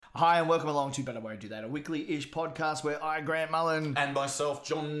Hi and welcome along to Better Way to Do That, a weekly-ish podcast where I, Grant Mullen, and myself,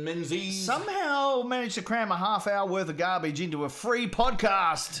 John Menzies, somehow managed to cram a half-hour worth of garbage into a free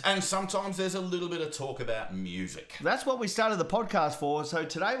podcast. And sometimes there's a little bit of talk about music. That's what we started the podcast for. So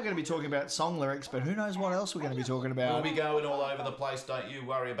today we're going to be talking about song lyrics, but who knows what else we're going to be talking about. We'll be going all over the place, don't you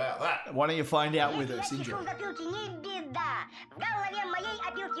worry about that. Why don't you find out with us? Enjoy.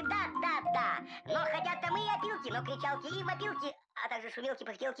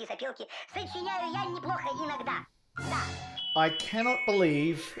 I cannot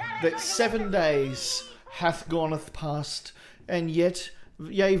believe that 7 days hath goneth past, and yet,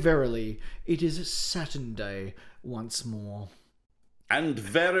 yea verily, it is Saturn day once more. And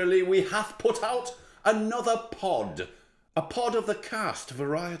verily we hath put out another pod. A pod of the cast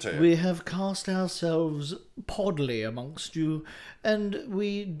variety. We have cast ourselves podly amongst you, and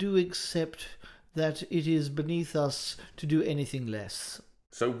we do accept that it is beneath us to do anything less.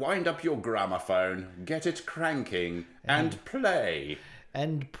 So wind up your gramophone, get it cranking, and play.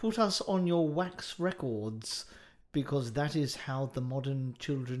 And put us on your wax records, because that is how the modern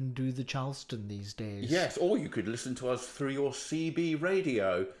children do the Charleston these days. Yes, or you could listen to us through your CB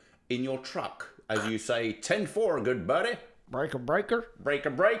radio in your truck. As you say, 10-4, good buddy. Breaker, breaker. Breaker,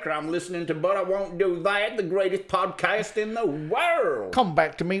 breaker, I'm listening to But I Won't Do That, the greatest podcast in the world. Come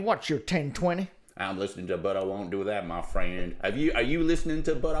back to me, what's your 1020? I'm listening to But I Won't Do That, my friend. Are you listening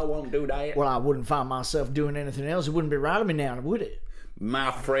to But I Won't Do That? Well, I wouldn't find myself doing anything else. It wouldn't be right of me now, would it?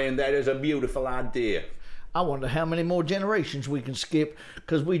 My friend, that is a beautiful idea. I wonder how many more generations we can skip,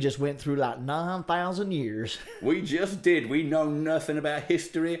 because we just went through like 9,000 years. We just did. We know nothing about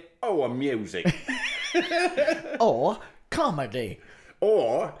history or music. Or comedy.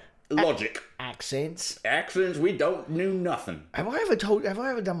 Or logic. Accents. Accents, we don't know nothing. Have I ever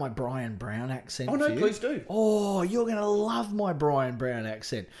done my Brian Brown accent? Oh, no, for you? please do. Oh, you're going to love my Brian Brown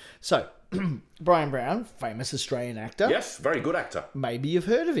accent. So, Brian Brown, famous Australian actor. Yes, very good actor. Maybe you've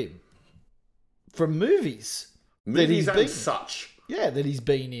heard of him. From movies. Movies and such. Yeah, that he's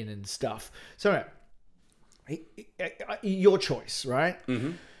been in and stuff. So, your choice, right?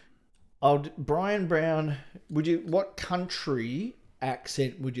 Mm-hmm. Brian Brown, what country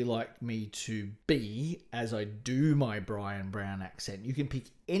accent would you like me to be as I do my Brian Brown accent? You can pick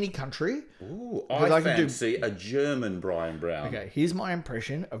any country. Ooh, I fancy a German Brian Brown. Okay, here's my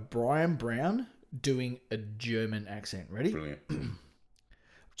impression of Brian Brown doing a German accent. Ready? Brilliant.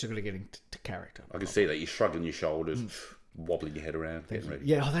 Just got to get into character. I can see that you're shrugging your shoulders, wobbling your head around, getting ready.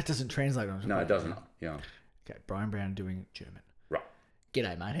 Yeah, that doesn't translate on. No, it doesn't. Yeah. Okay, Brian Brown doing German. Right.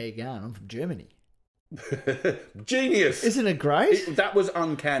 G'day, mate. How you going? I'm from Germany. Genius! Isn't it great? That was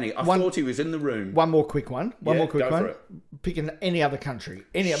uncanny. I thought he was in the room. One more quick one. One more quick go one. for it. Picking any other country.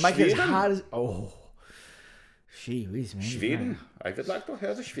 Make it as hard as... Oh. Gee whiz, man. Sweden. I would like to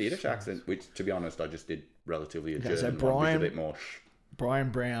hear the Swedish accent, which, to be honest, I just did relatively a German so one, Brian, which is a bit more... Brian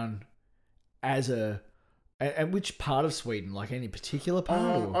Brown as a... And which part of Sweden? Like any particular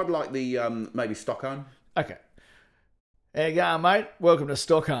part? I'd like the, maybe Stockholm. Okay. How you going, mate? Welcome to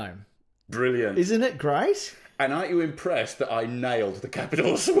Stockholm. Brilliant. Isn't it great? And aren't you impressed that I nailed the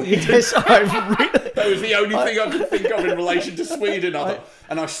capital of Sweden? Yes, I really... That was the only thing I could think of in relation to Sweden.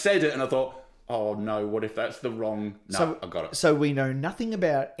 And I said it and I thought, oh no, what if that's the wrong... No, I got it. So we know nothing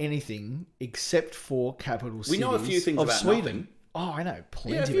about anything except for capital cities. We know a few things of about Sweden. nothing. Oh, I know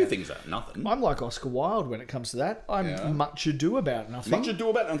plenty. Yeah, a few things about nothing. I'm like Oscar Wilde when it comes to that. I'm much ado about nothing. Much ado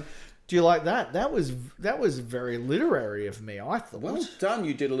about nothing. Do you like that? That was very literary of me, I thought. Well done.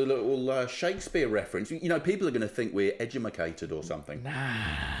 You did a little Shakespeare reference. You know, people are going to think we're edumacated or something. Nah,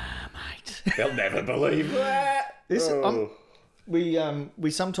 mate. They'll never believe that.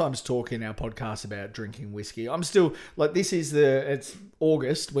 We sometimes talk in our podcast about drinking whiskey. I'm still like it's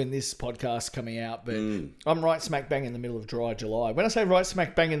August when this podcast's coming out, but I'm right smack bang in the middle of dry July. When I say right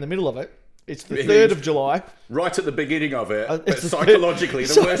smack bang in the middle of it, it's the 3rd of July. Right at the beginning of it, but psychologically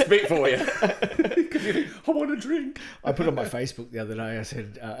the worst bit for you. Because you think, I want to drink. I put on my Facebook the other day, I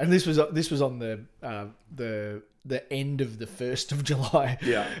said, and this was on the end of the 1st of July.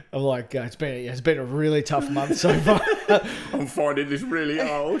 Yeah. I'm like, it's been a really tough month so far. I'm finding this really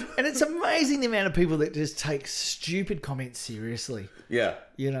hard. And it's amazing the amount of people that just take stupid comments seriously. Yeah.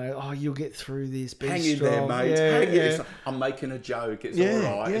 You know, you'll get through this. Be Hang in strong. there, mate. Yeah, Hang in. yeah. I'm making a joke. It's all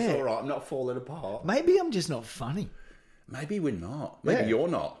right. Yeah. It's all right. I'm not falling apart. Maybe I'm just not funny. Maybe we're not. Maybe you're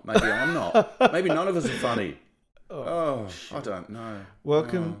not. Maybe I'm not. Maybe none of us are funny. Oh, I don't know.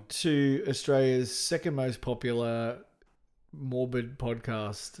 Welcome to Australia's second most popular morbid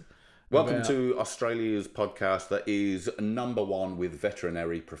podcast. Welcome to Australia's podcast that is #1 with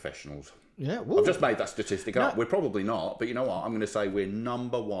veterinary professionals. Yeah, I've just made that statistic up. We're probably not, but you know what? I'm going to say we're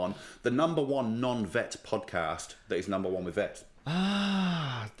number one, the number one non-vet podcast that is number one with vets.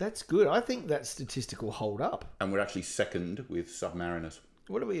 That's good. I think that statistic will hold up. And we're actually second with Submariners.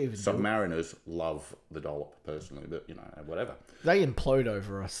 What do we even Submariners love the dollop, personally, but, whatever. They implode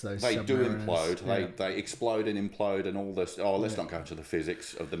over us, those They Submariners. do implode. Yeah. They explode and implode and all this. Oh, let's not go into the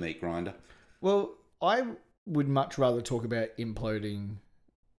physics of the meat grinder. Well, I would much rather talk about imploding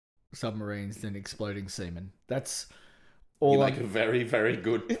submarines than exploding seamen. That's all. You make a very, very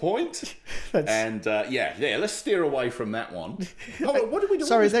good point. And let's steer away from that one. Oh, what did we do?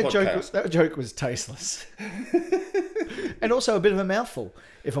 Sorry, on this that joke was tasteless, and also a bit of a mouthful,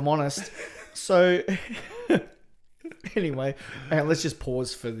 if I'm honest. So, anyway, let's just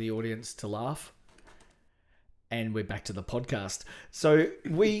pause for the audience to laugh. And we're back to the podcast. So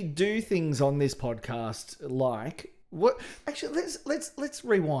we do things on this podcast like what? Actually, let's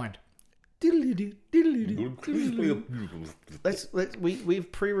rewind.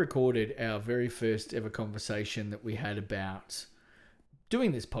 We've pre-recorded our very first ever conversation that we had about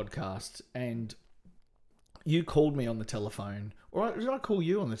doing this podcast, and you called me on the telephone, or did I call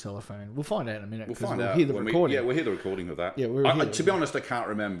you on the telephone? We'll find out in a minute. We'll find out. Hear the recording. We'll hear the recording of that. Yeah, to be honest, I can't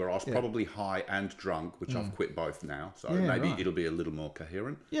remember. I was probably high and drunk, which I've quit both now, so maybe it'll be a little more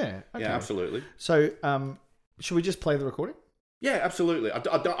coherent. Yeah. Okay. Yeah, absolutely. So, should we just play the recording? Yeah, absolutely.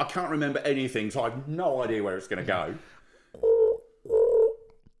 I can't remember anything, so I have no idea where it's going to go.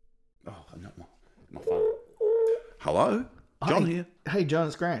 Oh, not my phone. Hello? John here. Hey, John,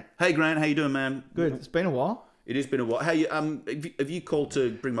 it's Grant. Hey, Grant. How you doing, man? Good. It's been a while. It has been a while. Hey, have you called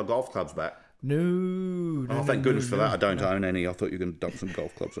to bring my golf clubs back? No. Thank goodness for that. I don't own any. I thought you were going to dump some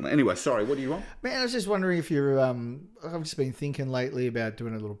golf clubs on it. Anyway, sorry. What do you want? Man, I was just wondering if you're. I've just been thinking lately about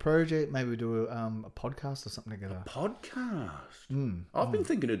doing a little project. Maybe we do a podcast or something together. Podcast? I've been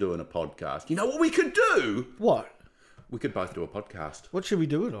thinking of doing a podcast. You know what we could do? What? We could both do a podcast. What should we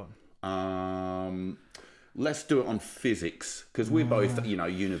do it on? Let's do it on physics, because we're both,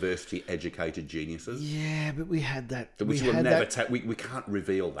 university educated geniuses. Yeah, but we had that. We can't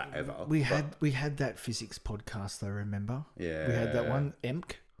reveal that ever. We had that physics podcast though. Remember? Yeah. We had that one,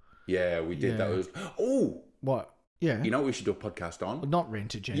 EMC. Yeah, we did. Yeah. That was. What? Yeah. You know what we should do a podcast on? Not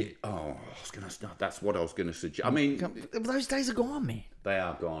Rent-A-Gen. Yeah. Oh, that's what I was going to suggest. I mean, those days are gone, man. They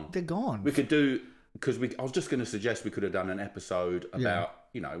are gone. They're gone. We could do, because I was just going to suggest we could have done an episode about,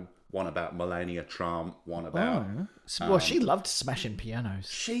 one about Melania Trump, one about... Well, she loved smashing pianos.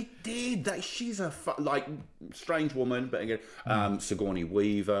 She did. She's a strange woman, but again, Sigourney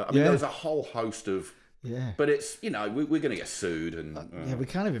Weaver. I mean, there was a whole host of... Yeah. But it's, we're going to get sued. And we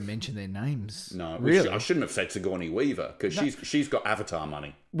can't even mention their names. No, really. I shouldn't have said Sigourney Weaver, because she's got Avatar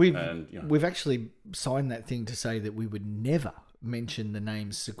money. We've actually signed that thing to say that we would never mention the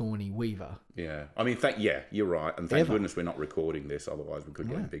name Sigourney Weaver. Yeah. I mean, you're right. And thank goodness we're not recording this, otherwise we could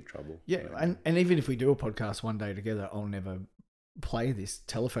get in big trouble. Yeah, and even if we do a podcast one day together, I'll never play this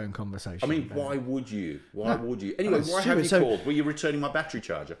telephone conversation. I mean, why would you? Why would you? Anyway, why have you called? Were you returning my battery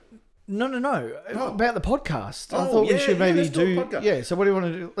charger? No. About the podcast. I thought we should maybe do... Yeah, so what do you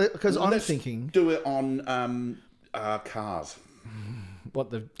want to do? Because I'm thinking... do it on Cars.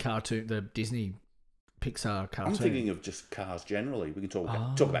 What, the cartoon, the Disney... Pixar cartoon. I'm thinking of just cars generally. We can talk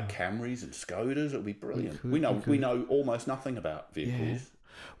about Camrys and Skodas. It'll be brilliant. We know almost nothing about vehicles. Yeah.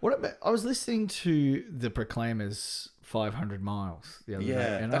 What about? I was listening to the Proclaimers' 500 Miles the other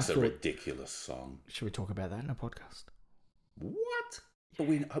day, and that's a ridiculous song. Should we talk about that in a podcast? What?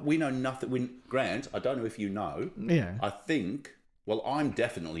 But we know nothing. Grant, I don't know if you know. Yeah. I think. Well, I'm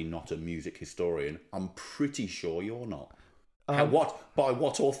definitely not a music historian. I'm pretty sure you're not. By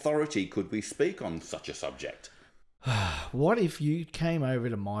what authority could we speak on such a subject? What if you came over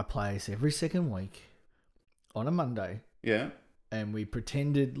to my place every second week on a Monday? Yeah. And we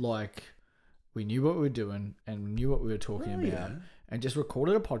pretended like we knew what we were doing and knew what we were talking about, and just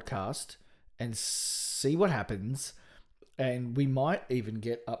recorded a podcast and see what happens. And we might even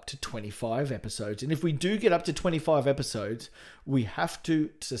get up to 25 episodes. And if we do get up to 25 episodes, we have to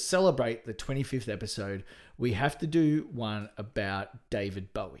celebrate the 25th episode, we have to do one about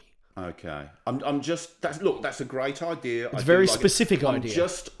David Bowie. Okay. That's a great idea. It's a very specific idea. I'm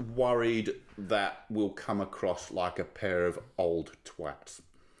just worried that we'll come across like a pair of old twats.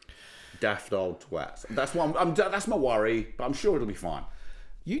 Daft old twats. That's that's my worry, but I'm sure it'll be fine.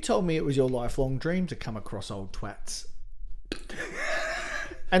 You told me it was your lifelong dream to come across old twats.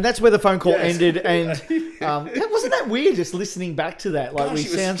 And that's where the phone call ended. And wasn't that weird? Just listening back to that, like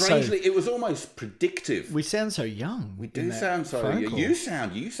it was almost predictive. We sound so young. We do sound so young. You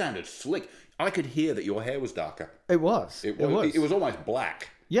sounded slick. I could hear that your hair was darker. It was. It was almost black.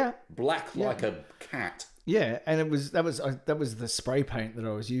 Yeah. Black like a cat. Yeah, and that was the spray paint that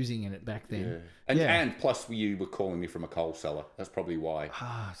I was using in it back then. And plus you were calling me from a coal cellar. That's probably why.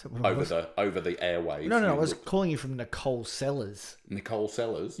 Over the airwaves. No, I was calling you from Nicole Cellars. Nicole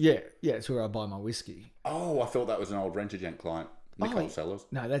Cellars? Yeah, it's where I buy my whiskey. Oh, I thought that was an old Rent-A-Gent client. Nicole Cellars.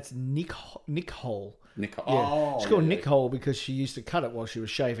 No, that's Nick Hole. Nicole. Yeah. She's called Nick Hole because she used to cut it while she was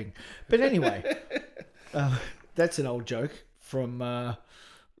shaving. But anyway, that's an old joke from a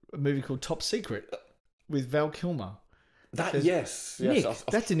movie called Top Secret with Val Kilmer. Yes. Nick,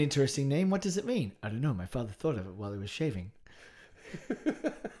 that's an interesting name. What does it mean? I don't know. My father thought of it while he was shaving.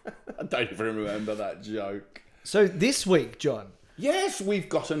 I don't even remember that joke. So this week, John. Yes, we've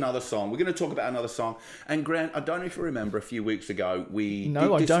got another song. We're going to talk about another song. And Grant, I don't know if you remember a few weeks ago, we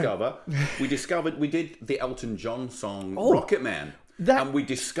discovered we did the Elton John song Rocket Man. And we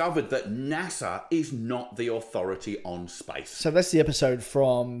discovered that NASA is not the authority on space. So that's the episode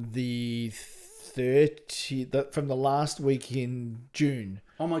from the last week in June.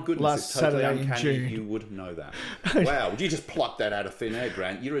 Oh my goodness, last it's totally Saturday uncanny in June. You would know that. Wow, you just plucked that out of thin air,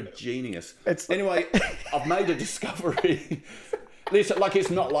 Grant. You're a genius. Anyway, I've made a discovery. Listen, it's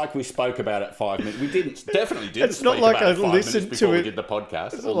not like we spoke about it 5 minutes. We definitely didn't. It's not like I listened to it. We did the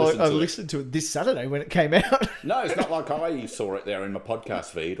podcast. It's not like I listened to it this Saturday when it came out. No, it's not like I saw it there in my podcast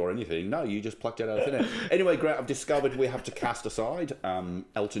feed or anything. No, you just plucked it out of thin air. Anyway, Grant, I've discovered we have to cast aside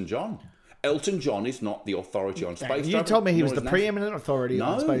Elton John. Elton John is not the authority on space travel. You told me he was the preeminent authority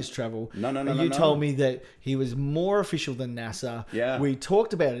on space travel. No. You told me that he was more official than NASA. Yeah. We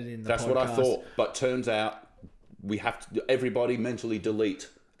talked about it in the podcast. That's what I thought. But turns out we have to, everybody mentally delete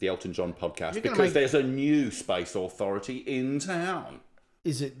the Elton John podcast because there's a new space authority in town.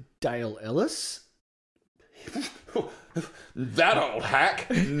 Is it Dale Ellis? That old hack.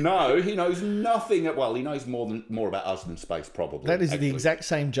 No, he knows nothing. Well, he knows more about us than space, probably. That is the exact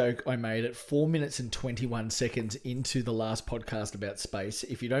same joke I made at 4 minutes and 21 seconds into the last podcast about space.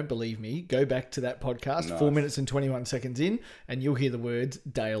 If you don't believe me, go back to that podcast, nice. 4 minutes and 21 seconds in, and you'll hear the words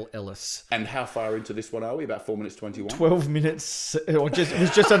Dale Ellis. And how far into this one are we? About 4 minutes 21? 12 minutes, or it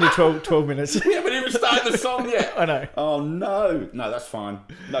was just under 12 minutes. We haven't even started the song yet. I know. Oh, no. No, that's fine.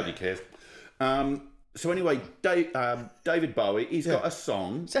 Nobody cares. So anyway, David Bowie, he's got a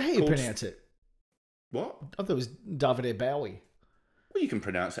song. So how do you pronounce it? What? I thought it was David Bowie. Well, you can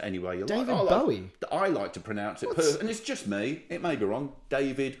pronounce it any way you David like. Bowie. I like to pronounce it, and it's just me. It may be wrong.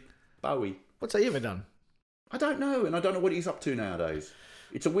 David Bowie. What's he ever done? I don't know, and I don't know what he's up to nowadays.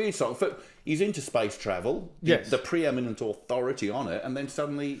 It's a weird song. He's into space travel. Yes. The preeminent authority on it, and then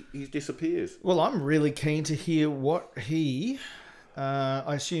suddenly he disappears. Well, I'm really keen to hear what he,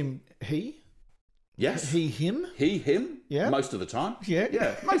 I assume he? Yes. He, him? He, him? Yeah. Most of the time. Yeah.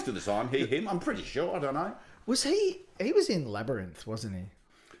 Yeah, most of the time. He, him. I'm pretty sure. I don't know. Was he was in Labyrinth, wasn't he?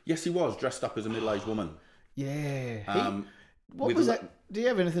 Yes, he was, dressed up as a middle-aged woman. Yeah. What was that? Do you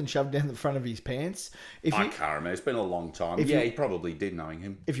have anything shoved down the front of his pants? I can't remember. It's been a long time. Yeah, he probably did, knowing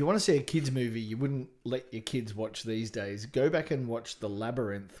him. If you want to see a kids' movie you wouldn't let your kids watch these days, go back and watch The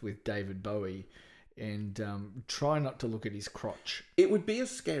Labyrinth with David Bowie. And try not to look at his crotch. It would be a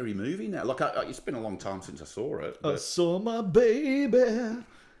scary movie now. It's been a long time since I saw it. I saw my baby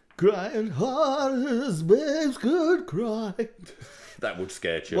crying hard as babes could cry. That would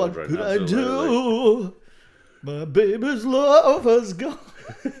scare children. What could absolutely. I do? My baby's love has gone.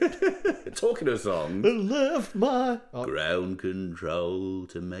 Talking of songs. Left my... Ground control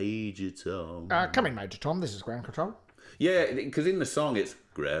to Major Tom. Come in, Major Tom. This is ground control. Yeah, because in the song it's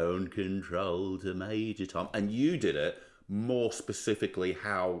ground control to Major Tom, and you did it more specifically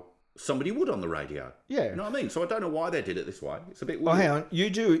how somebody would on the radio. Yeah, you know what I mean. So I don't know why they did it this way. It's a bit weird. Oh, hang on,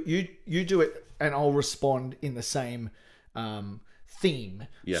 you do it, and I'll respond in the same theme.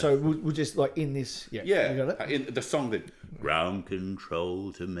 Yeah. So we'll just like in this. Yeah. Yeah. You got it? In the song that ground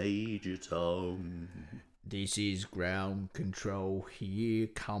control to Major Tom. This is ground control here.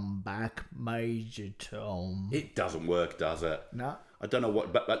 Come back, Major Tom. It doesn't work, does it? No. I don't know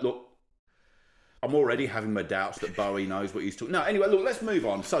what... But look, I'm already having my doubts that Bowie knows what he's talking... No, anyway, look, let's move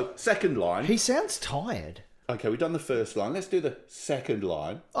on. So, second line. He sounds tired. Okay, we've done the first line. Let's do the second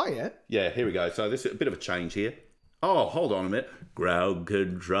line. Oh, yeah? Yeah, here we go. So, this is a bit of a change here. Oh, hold on a minute. Ground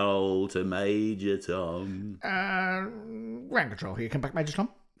control to Major Tom. Ground control here. Come back, Major Tom.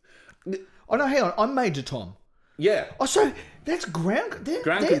 Oh, no, hang on. I'm Major Tom. Yeah. Oh, so that's ground...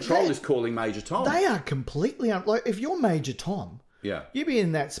 Ground control is calling Major Tom. They are completely... like, if you're Major Tom, yeah, you'd be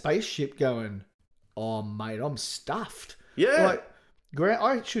in that spaceship going, oh, mate, I'm stuffed. Yeah. Like,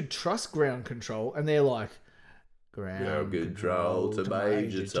 I should trust ground control. And they're like, ground control to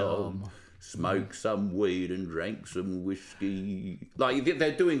Major Tom. Smoked some weed and drank some whiskey. Like,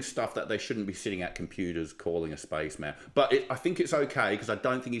 they're doing stuff that they shouldn't be sitting at computers calling a spaceman. But I think it's okay, because I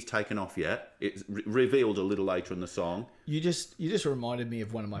don't think he's taken off yet. It's revealed a little later in the song. You just reminded me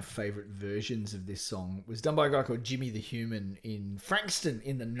of one of my favourite versions of this song. It was done by a guy called Jimmy the Human in Frankston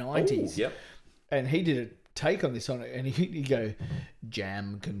in the 90s. Yep. And he did a take on this song, and he'd go,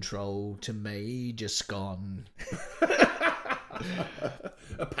 jam control to me, just gone.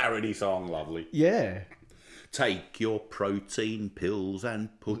 A parody song, lovely. Yeah. Take your protein pills and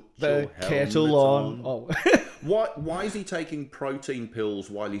put the your kettle on. Oh. Why is he taking protein pills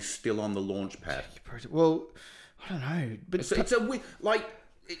while he's still on the launch pad? Well, I don't know. But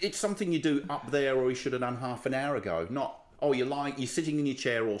it's something you do up there, or he should have done half an hour ago. Not, you're sitting in your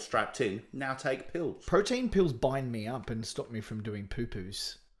chair all strapped in. Now take pills. Protein pills bind me up and stop me from doing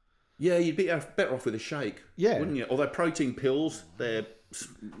poo-poos. Yeah, you'd be better off with a shake, wouldn't you? Although protein pills, they'll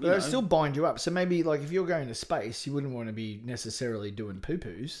still bind you up. So maybe, like, if you're going to space, you wouldn't want to be necessarily doing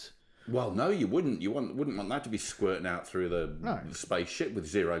poo-poos. Well, no, you wouldn't. You wouldn't want that to be squirting out through the spaceship with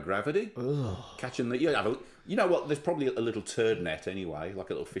zero gravity. Ugh. Catching the... You know what? There's probably a little turd net anyway, like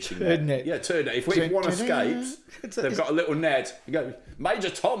a little fishing net. Yeah, turd net. If one escapes, they've got a little net. You go,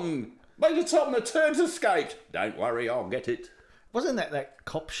 Major Tom, the turd's escaped. Don't worry, I'll get it. Wasn't that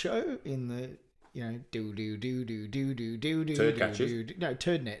cop show in the, do Turd catchers? No,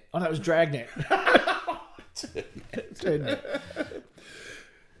 turd net. Oh no, it was Dragnet. Turd net.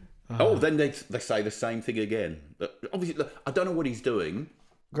 Then they say the same thing again. Obviously, look, I don't know what he's doing.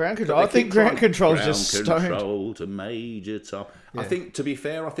 Ground control. I think ground control's just stoned. Ground control to Major Tom. Yeah. I think, to be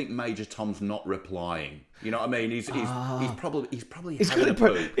fair, Major Tom's not replying. You know what I mean? He's probably having a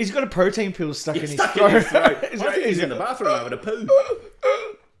poo. He's got a protein pill stuck in his throat. He's in the bathroom having a poo.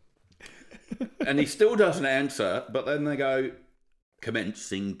 And he still doesn't answer, but then they go,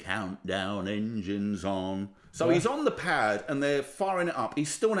 commencing countdown, engines on. So he's on the pad and they're firing it up. He's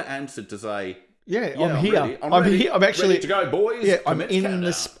still not answered to say, I'm here. I'm here. I'm actually ready to go, boys. Yeah, I'm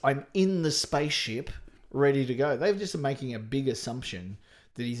in the spaceship, ready to go. They're just making a big assumption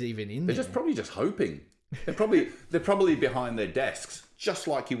that he's even in there. They're probably just hoping. They're probably behind their desks, just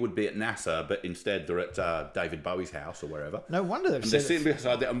like you would be at NASA, but instead they're at David Bowie's house or wherever. No wonder they've said. They're sitting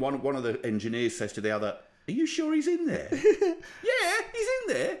beside there, and one of the engineers says to the other, "Are you sure he's in there?" Yeah, he's in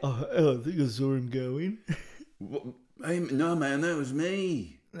there. Oh, I think I saw him going. No, man, that was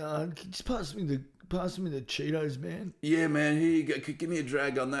me. Just pass me the Cheetos, man. Yeah, man, here you go. Give me a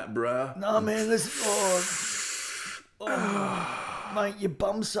drag on that, bruh. No, man, mate, your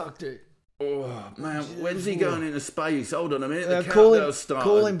bum sucked it. Oh, man, when's he going into space? Hold on a minute, the countdown's starting.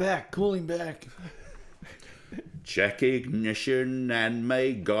 Call him back. Check ignition and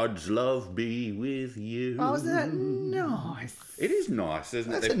may God's love be with you. Oh, isn't that nice? It is nice,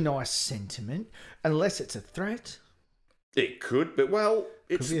 isn't it? That's a nice sentiment, unless it's a threat. It could, but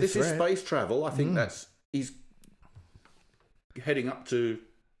this is space travel. I think he's heading up to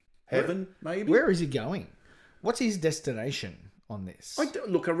heaven, maybe. Where is he going? What's his destination on this? I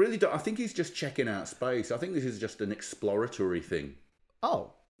really don't. I think he's just checking out space. I think this is just an exploratory thing.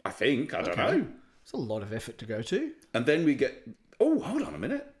 Oh. I don't know. It's a lot of effort to go to. And then we get... Oh, hold on a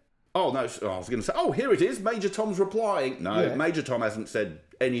minute. Oh, no. I was going to say... Oh, here it is. Major Tom's replying. No, yeah. Major Tom hasn't said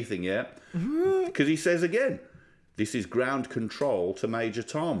anything yet. Because he says again... This is ground control to Major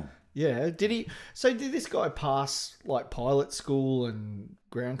Tom. Yeah. Did this guy pass like pilot school and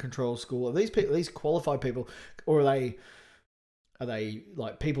ground control school? Are these people, these qualified people, or are they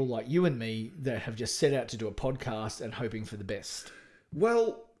like people like you and me that have just set out to do a podcast and hoping for the best?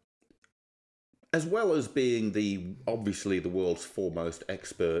 Well, as well as being obviously the world's foremost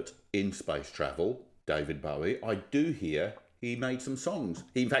expert in space travel, David Bowie, I do hear he made some songs.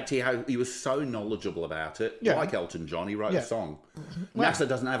 In fact, he was so knowledgeable about it. Yeah. Like Elton John, he wrote a song. Well, NASA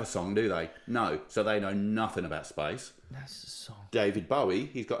doesn't have a song, do they? No. So they know nothing about space. NASA's song. David Bowie,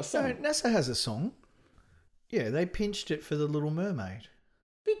 he's got a song. No, NASA has a song. Yeah, they pinched it for The Little Mermaid.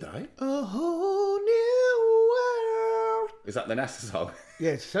 Did they? A whole new world. Is that the NASA song?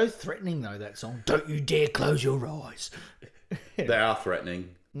 Yeah, it's so threatening, though, that song. Don't you dare close your eyes. They are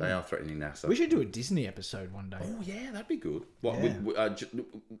threatening. They are threatening NASA. We should do a Disney episode one day. Oh yeah, that'd be good. What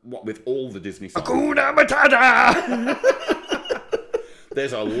with all the Disney songs? Hakuna Matata.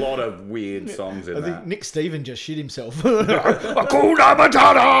 There's a lot of weird songs in I that. think Nick Stephen just shit himself. Hakuna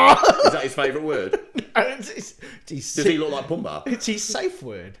Matata. Is that his favourite word? Does he look like Pumbaa? It's his safe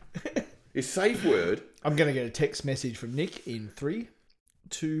word. His safe word? I'm going to get a text message from Nick in 3,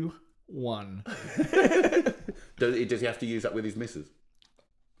 2, 1. Does he have to use that with his missus?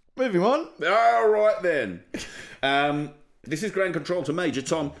 Moving on. All right then. This is ground control to Major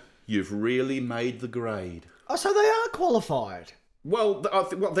Tom. You've really made the grade. Oh, so they are qualified. Well,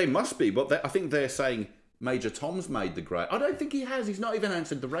 they must be, but I think they're saying Major Tom's made the grade. I don't think he has. He's not even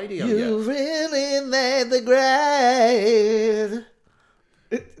answered the radio yet. You really made the grade.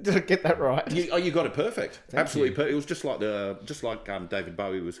 Did I get that right? You got it perfect. Absolutely perfect. It was just like David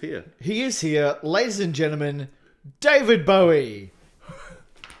Bowie was here. He is here, ladies and gentlemen. David Bowie.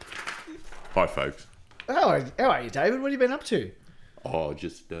 Hi, folks. How are you, David? What have you been up to? Oh,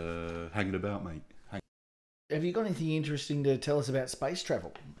 just hanging about, mate. Have you got anything interesting to tell us about space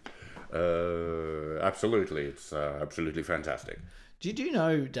travel? Absolutely. It's absolutely fantastic. Did you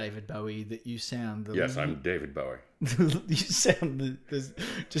know, David Bowie, that you sound... Yes, I'm David Bowie. You sound just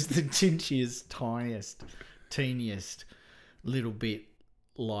the tinchiest, tiniest, teeniest little bit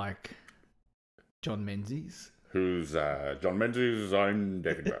like John Menzies. Who's John Menzies? I'm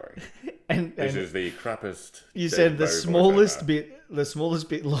David Bowie. and this is the crappiest... You said the smallest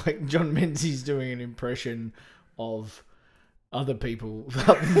bit like John Menzies doing an impression of other people.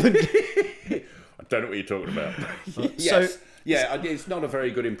 I don't know what you're talking about. Yes. So, yeah, it's not a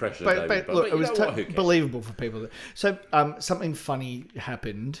very good impression of David Bowie. Look, it was believable for people. So something funny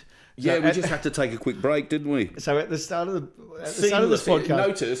happened. Yeah, we just had to take a quick break, didn't we? So at the start of this podcast,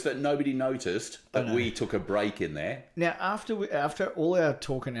 noticed that nobody noticed that we took a break in there. Now, after all our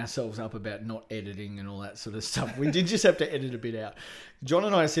talking ourselves up about not editing and all that sort of stuff, we did just have to edit a bit out. John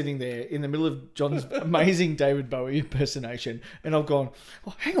and I are sitting there in the middle of John's amazing David Bowie impersonation, and I've gone,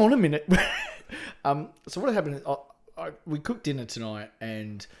 oh, hang on a minute. So what happened? We cooked dinner tonight,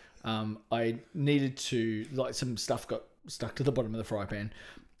 and I needed to, some stuff got stuck to the bottom of the fry pan.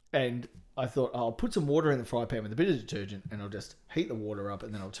 And I thought, I'll put some water in the fry pan with a bit of detergent, and I'll just heat the water up,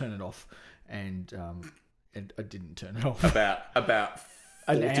 and then I'll turn it off. And I didn't turn it off. About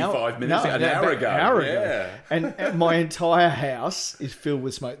 45 minutes, an hour ago. Yeah. And my entire house is filled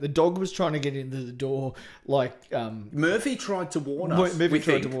with smoke. The dog was trying to get into the door, Murphy tried to warn us.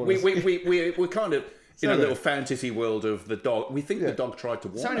 We're kind of in a little fantasy world of the dog. We think the dog tried to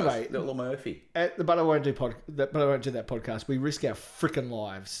warn us. Little Murphy. But I won't do that podcast. We risk our freaking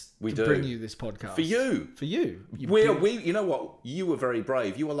lives to bring you this podcast. For you. You know what? You were very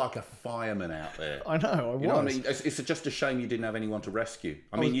brave. You were like a fireman out there. I know, I was. You know what I mean? It's just a shame you didn't have anyone to rescue.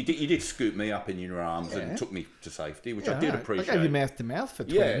 You did scoop me up in your arms and took me to safety, which I did appreciate. I gave you mouth to mouth for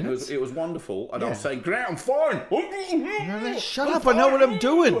 20 minutes. It was wonderful. And I was saying, Grant, I'm fine. No, shut up. I know what I'm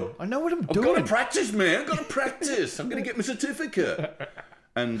doing. I've got to practice, man. I've got to practice. I'm going to get my certificate.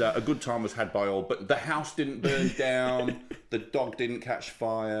 And a good time was had by all, but the house didn't burn down, the dog didn't catch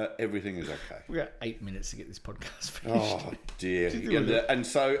fire, everything is okay. We got 8 minutes to get this podcast finished. Oh dear. And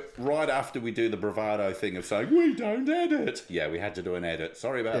so right after we do the bravado thing of saying, we don't edit. Yeah, we had to do an edit.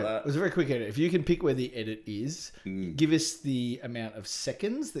 Sorry about that. It was a very quick edit. If you can pick where the edit is, give us the amount of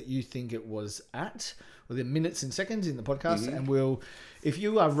seconds that you think it was at, or the minutes and seconds in the podcast, and if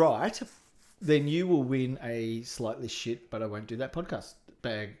you are right, then you will win a slightly shit, but I won't do that podcast.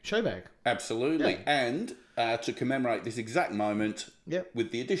 Show bag. Absolutely. Yeah. And to commemorate this exact moment,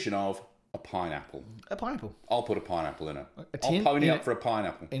 with the addition of a pineapple. A pineapple. I'll put a pineapple in it. I'll pony up for a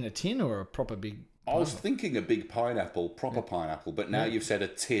pineapple. In a tin or a proper big pineapple? I was thinking a big pineapple, proper pineapple, but now you've said a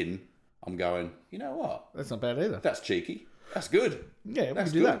tin, I'm going, you know what? That's not bad either. That's cheeky. That's good. Yeah, we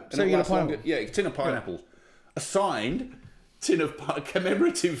can do that. So you get a pineapple. Yeah, a tin of pineapples. A signed...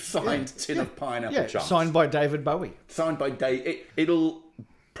 commemorative signed tin of pineapple chunks. Signed by David Bowie. Signed by Dave. It'll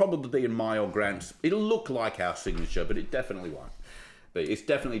probably be in my or Grant's. It'll look like our signature, but it definitely won't. But it's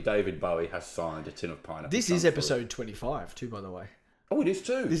definitely David Bowie has signed a tin of pineapple. This is episode 25 too, by the way. Oh, it is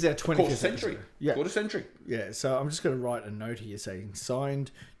too. This is our 25th quarter century. Yeah. Quarter century. Yeah, so I'm just going to write a note here saying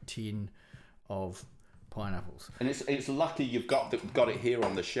signed tin of pineapples. And it's lucky you've got it here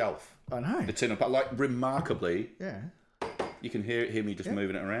on the shelf. I know. The tin of remarkably. Yeah. You can hear me just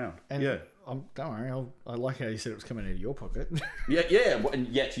moving it around. And don't worry, I like how you said it was coming out of your pocket. yeah, and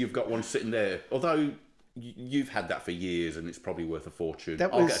yet you've got one sitting there. Although you've had that for years and it's probably worth a fortune.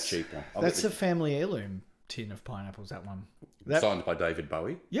 I'll get a cheap one. That's a family heirloom tin of pineapples, that one. Signed by David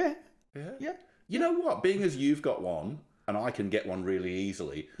Bowie? Yeah. You know what? Being as you've got one, and I can get one really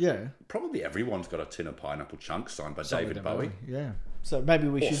easily, probably everyone's got a tin of pineapple chunks signed by David Bowie. Yeah. So maybe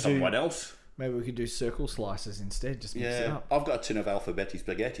we should someone else. Maybe we could do circle slices instead. Just mix it up. I've got a tin of Alphabetti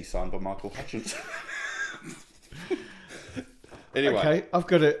spaghetti signed by Michael Hutchins. Anyway, okay, I've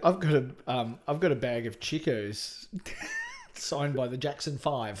got a bag of Chicos signed by the Jackson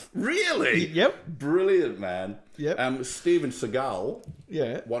 5. Really? Yep. Brilliant, man. Yep. Steven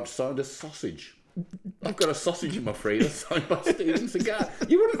Seagal once signed a sausage. I've got a sausage in my freezer signed by Steven Seagal.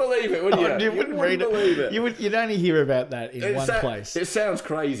 You wouldn't believe it, would you? You wouldn't believe it. You'd only hear about that in one place. It sounds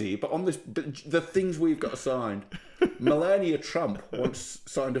crazy, but the things we've got signed. Melania Trump once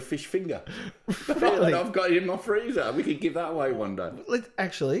signed a fish finger. Really? And I've got it in my freezer. We could give that away one day.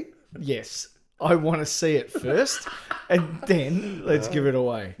 Actually, yes. I want to see it first, and then let's give it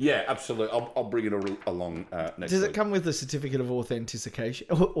away. Yeah, absolutely. I'll bring it along next week. Does it come with a certificate of authentication?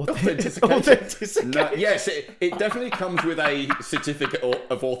 Authentication? No, yes, it definitely comes with a certificate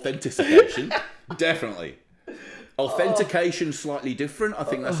of authentication. Definitely. Authentication slightly different. I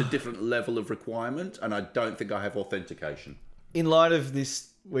think that's a different level of requirement, and I don't think I have authentication. In light of this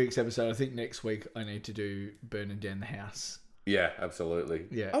week's episode, I think next week I need to do burning down the house. Yeah, absolutely.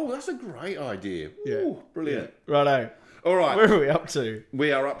 Yeah. Oh, that's a great idea. Ooh, yeah. Brilliant. Yeah. Righto. All right. Where are we up to?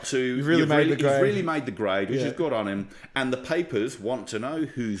 We are up to... You've really made the grade, which is good on him. And the papers want to know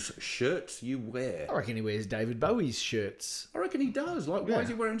whose shirts you wear. I reckon he wears David Bowie's shirts. I reckon he does. Like, why is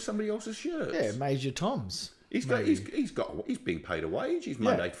he wearing somebody else's shirts? Yeah, Major Tom's. He's being paid a wage. He's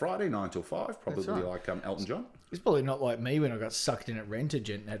Monday, Friday, 9 till 5, probably like Elton John. It's probably not like me when I got sucked in at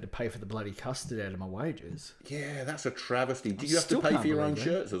Rent-A-Gent and had to pay for the bloody custard out of my wages. Yeah, that's a travesty. Did you have to pay for your own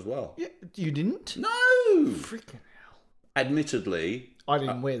shirts as well? Yeah, you didn't? No! Freaking hell. Admittedly... I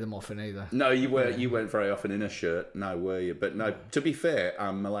didn't wear them often either. No, you weren't very often in a shirt. No, were you? But no, to be fair,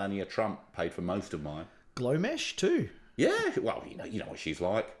 Melania Trump paid for most of mine. Glow mesh too. Yeah, well, you know what she's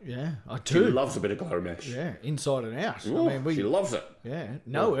like. Yeah, I do. She loves a bit of glow mesh. Yeah, inside and out. Ooh, I mean, she loves it. Yeah,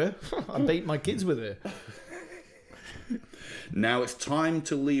 know her. I beat my kids with her. Now it's time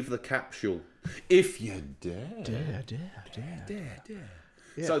to leave the capsule. If you dare. Dare.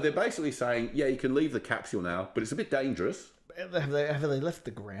 Yeah. So they're basically saying, yeah, you can leave the capsule now, but it's a bit dangerous. Have they left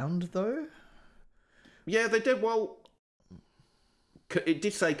the ground, though? Yeah, they did. Well, it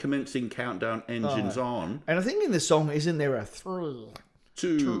did say commencing countdown, engines on. And I think in the song, isn't there a 3,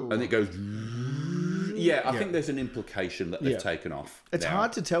 2, and it goes... Yeah, I think there's an implication that they've taken off. It's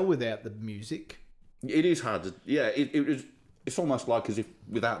hard to tell without the music. It is hard to... Yeah, it's almost like as if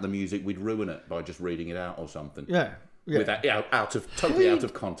without the music, we'd ruin it by just reading it out or something. Yeah. Without, totally out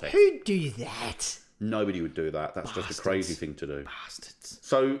of context. Who'd do that? Nobody would do that. That's just a crazy thing to do. Bastards.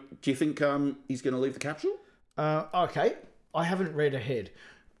 So, do you think he's going to leave the capsule? Okay. I haven't read ahead.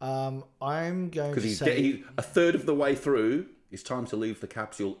 I'm going to say... Because a third of the way through, it's time to leave the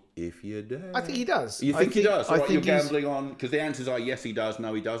capsule if you dare. I think he does. You think he does? All right, you're gambling on... Because the answers are yes, he does,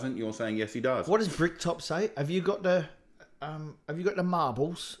 no, he doesn't. You're saying yes, he does. What does Bricktop say? Have you got the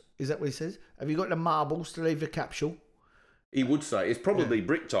marbles? Is that what he says? Have you got the marbles to leave the capsule? He would say. It's probably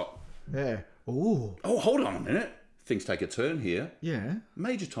Bricktop. Yeah. Ooh. Oh, hold on a minute. Things take a turn here. Yeah.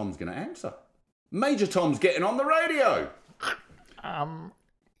 Major Tom's going to answer. Major Tom's getting on the radio.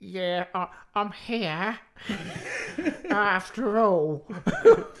 Yeah, I'm here. After all.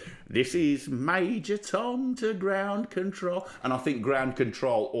 This is Major Tom to ground control. And I think ground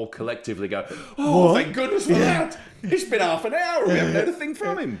control all collectively go, oh, thank goodness for that. It's been half an hour. We haven't heard a thing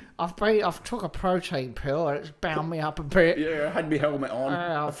from him. I've took a protein pill and it's bound me up a bit. Yeah, I had my helmet on.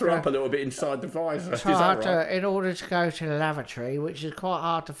 I threw up a little bit inside the visor. So in order to go to the lavatory, which is quite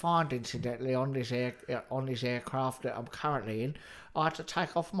hard to find incidentally on this aircraft that I'm currently in, I had to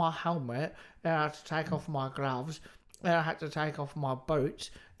take off my helmet, then I had to take off my gloves, then I had to take off my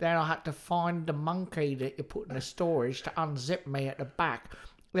boots, then I had to find the monkey that you put in the storage to unzip me at the back.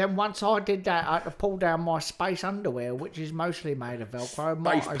 Then once I did that, I had to pull down my space underwear, which is mostly made of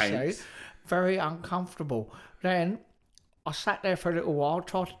Velcro. Very uncomfortable. Then I sat there for a little while,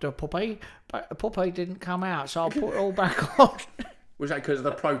 tried to do a puppy, but the puppy didn't come out, so I put it all back on. Was that because of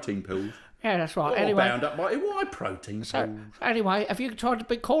the protein pills? Yeah, that's right. Anyway, bound up by why protein pills? So anyway, have you tried to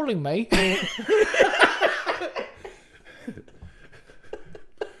be calling me?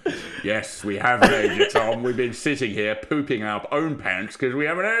 Yes, we have, Major Tom. We've been sitting here pooping our own pants because we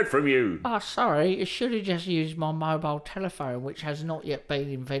haven't heard from you. Oh, sorry. You should have just used my mobile telephone, which has not yet been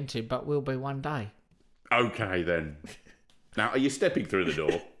invented, but will be one day. Okay, then. Now, are you stepping through the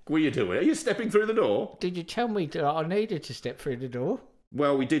door? What are you doing? Are you stepping through the door? Did you tell me that I needed to step through the door?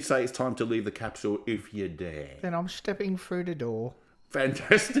 Well, we did say it's time to leave the capsule if you dare. Then I'm stepping through the door.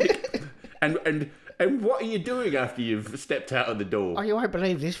 Fantastic. And what are you doing after you've stepped out of the door? Oh, you won't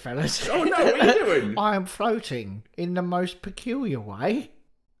believe this, fellas. Oh, no, what are you doing? I am floating in the most peculiar way.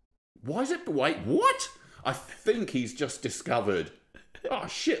 Why is it... Wait, what? I think he's just discovered... Oh,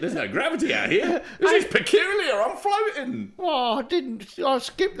 shit, there's no gravity out here. This is peculiar. I'm floating. Oh, I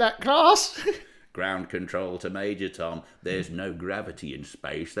skipped that class. Ground control to Major Tom. There's no gravity in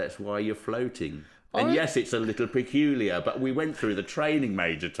space. That's why you're floating. And yes, it's a little peculiar, but we went through the training,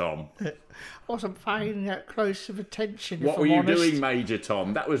 Major Tom. I wasn't paying that close of attention. What were you doing, Major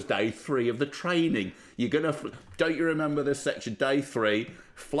Tom? That was day 3 of the training. Don't you remember the section, day 3,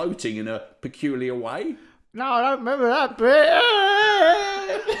 floating in a peculiar way? No, I don't remember that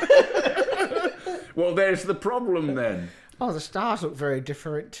bit. Well, there's the problem then. Oh, the stars look very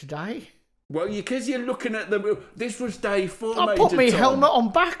different today. Well, because you're looking at them. This was day 4, I Major put my Tom. helmet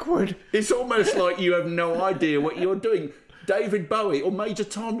on backward. It's almost like you have no idea what you're doing. David Bowie or Major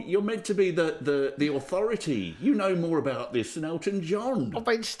Tom, you're meant to be the authority. You know more about this than Elton John. I've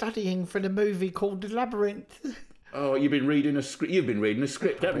been studying for the movie called The Labyrinth. Oh, you've been reading a script. You've been reading a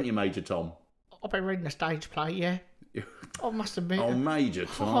script, haven't you, Major Tom? I've been reading a stage play, yeah. I must admit. Oh, Major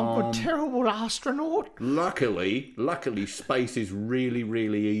Tom. I'm a terrible astronaut. Luckily, space is really,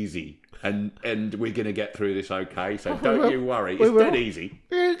 really easy. And we're going to get through this okay, so don't you worry. It's dead easy.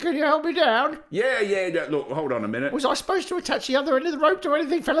 Yeah, can you help me down? Yeah. Look, hold on a minute. Was I supposed to attach the other end of the rope to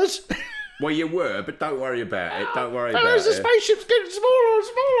anything, fellas? Well, you were, but don't worry about it. Don't worry about fellas, it. the spaceship's getting smaller and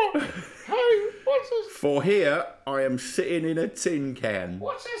smaller. Hey, what's this? For here, I am sitting in a tin can.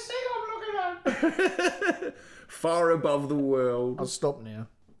 What's this thing I'm looking at? Far above the world. I'll stop now.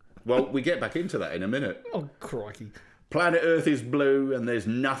 Well, we get back into that in a minute. Oh, crikey. Planet Earth is blue and there's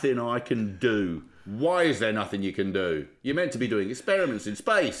nothing I can do. Why is there nothing you can do? You're meant to be doing experiments in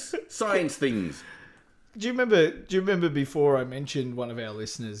space, science things. Do you remember before I mentioned one of our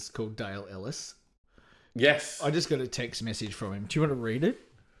listeners called Dale Ellis? Yes. I just got a text message from him. Do you want to read it?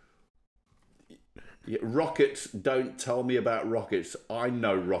 Yeah, rockets, don't tell me about rockets. I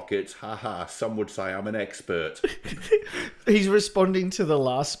know rockets. Haha, some would say I'm an expert. He's responding to the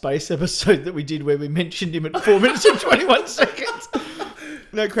last space episode that we did where we mentioned him at 4 minutes and 21 seconds.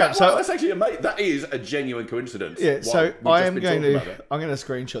 No crap. That's actually amazing. That is a genuine coincidence. Yeah, so I'm going to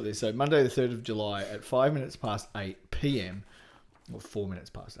screenshot this. So Monday the 3rd of July at 5 minutes past 8 p.m. or 4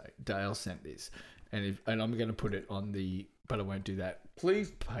 minutes past 8. Dale sent this. And I'm going to put it on the... But I won't do that.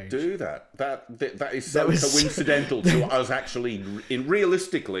 Please page. Do that. That is so coincidental to us actually,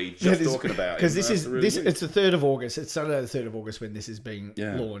 realistically, just talking about it. Because it's the 3rd of August. It's Saturday the 3rd of August when this is being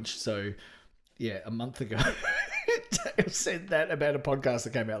launched. So, yeah, a month ago, Dale said that about a podcast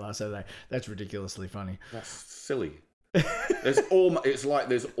that came out last Saturday. That's ridiculously funny. That's silly. There's almost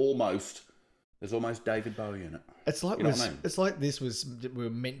David Bowie in it. It's like It's like we're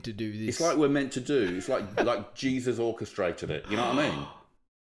meant to do this. It's like we're meant to do. It's like Jesus orchestrated it. You know what I mean?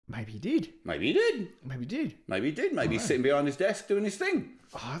 Maybe he did. Maybe he did. Maybe he's sitting behind his desk doing his thing.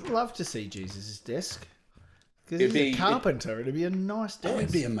 Oh, I'd love to see Jesus' desk. Because he's a carpenter. It'd be a nice desk. Oh,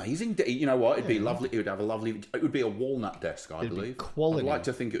 it'd be amazing. You know what? It'd be lovely. It would have a lovely... It would be a walnut desk, I believe. Quality. I'd like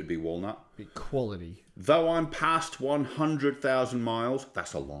to think it would be walnut. It'd be quality. Though I'm past 100,000 miles,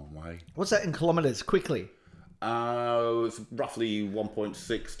 that's a long way. What's that in kilometres? Quickly. It's roughly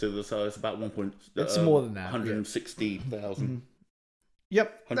 1.6 to the... So it's about 1. It's more than that. 160,000. Mm-hmm.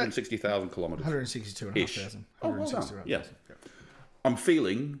 Yep. 160,000 kilometres. 162,500. Oh, well done. Yeah. I'm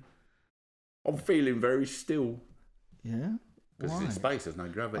feeling very still. Yeah? Because it's in space, there's no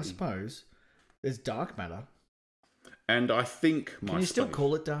gravity. I suppose. There's dark matter. And I think Can you still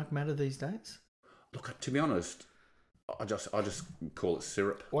call it dark matter these days? Look, to be honest, I just call it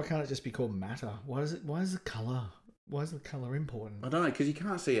syrup. Why can't it just be called matter? Why is the colour important? I don't know, because you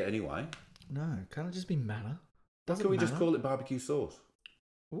can't see it anyway. No, can't it just be matter? Can we just call it barbecue sauce?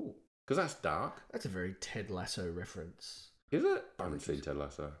 Ooh. Because that's dark. That's a very Ted Lasso reference. Is it? I haven't seen Ted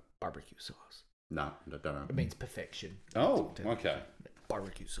Lasso. Barbecue sauce. No, I don't know. It means perfection. Oh, okay.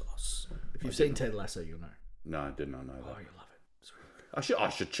 Barbecue sauce. If you've seen Ted Lasso, you'll know. No, I did not know that. Oh, you love it. I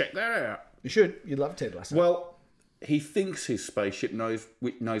should check that out. You should. You love Ted Lasso. Well, he thinks his spaceship knows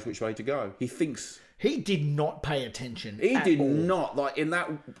which way to go. He thinks... He did not pay attention He at did all. not. Like, in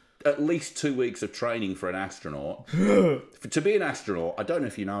that... At least 2 weeks of training for an astronaut. To be an astronaut, I don't know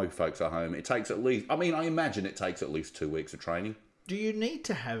if you know, folks at home, it takes at least... I mean, I imagine it takes at least 2 weeks of training. Do you need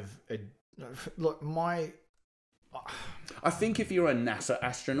to have a... Look, I think if you're a NASA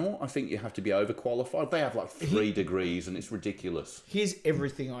astronaut, I think you have to be overqualified. They have like 3 degrees and it's ridiculous. Here's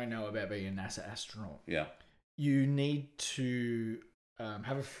everything I know about being a NASA astronaut. Yeah. You need to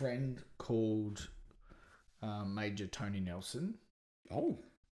have a friend called Major Tony Nelson. Oh.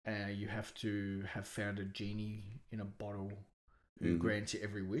 You have to have found a genie in a bottle who grants you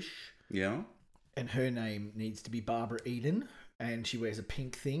every wish. Yeah. And her name needs to be Barbara Eden. And she wears a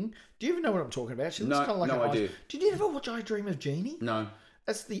pink thing. Do you even know what I'm talking about? She looks kind of like no, an I do. Did you ever watch I Dream of Jeannie? No.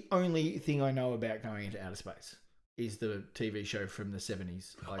 That's the only thing I know about going into outer space. Is the TV show from the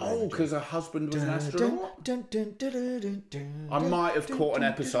 70s. Oh, because her husband was an astronaut? I might have caught an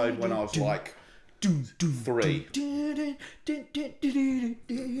episode when I was like 3.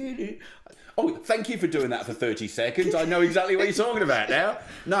 Oh, thank you for doing that for 30 seconds. I know exactly what you're talking about now.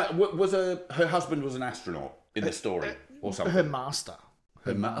 No, her husband was an astronaut in the story or something? Her master.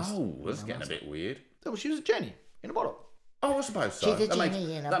 Oh, that's getting a bit weird. Oh, she was a genie in a bottle. Oh, I suppose so.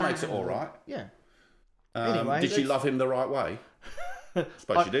 That makes it all right. Yeah. Anyway, did she love him the right way? I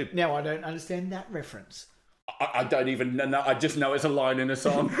suppose she did. Now, I don't understand that reference. I don't even know. I just know it's a line in a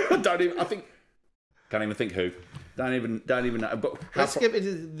song. Can't even think who. Don't even know. But let's get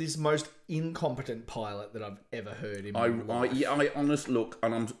into this most incompetent pilot that I've ever heard in my life. I honestly look,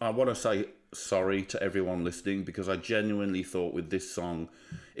 and I want to say sorry to everyone listening, because I genuinely thought with this song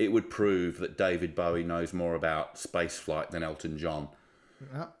it would prove that David Bowie knows more about space flight than Elton John.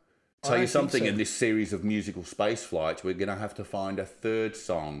 No, tell you something, in this series of musical space flights, we're going to have to find a third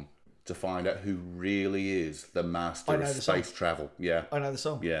song to find out who really is the master of space travel. Yeah, I know the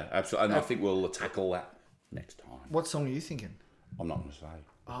song. Yeah, absolutely. And I think we'll tackle that next time. What song are you thinking? I'm not going to say.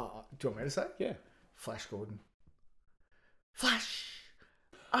 Do you want me to say? Yeah. Flash Gordon. Flash.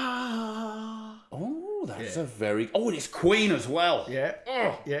 Ah. Oh, that's a very... Oh, and it's Queen as well. Yeah.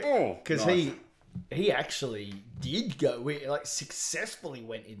 Yeah. Because nice. he actually did go, successfully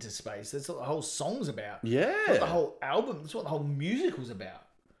went into space. That's what the whole song's about. Yeah. That's what the whole album, that's what the whole musical's about.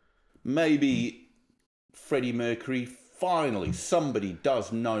 Maybe Freddie Mercury, finally, somebody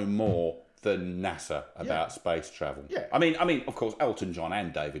does know more than NASA about space travel. Yeah. I mean, of course, Elton John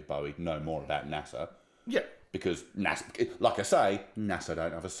and David Bowie know more about NASA. Yeah. Because NASA, like I say, NASA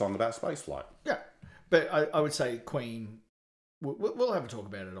don't have a song about spaceflight. Yeah. But I would say Queen, we'll have a talk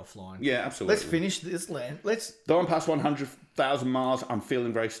about it offline. Yeah, absolutely. Let's finish this land. Though I'm past 100,000 miles, I'm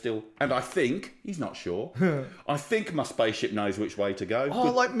feeling very still. And I think, he's not sure, I think my spaceship knows which way to go.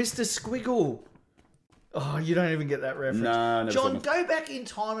 Oh, like Mr. Squiggle. Oh, you don't even get that reference. No, John, go back in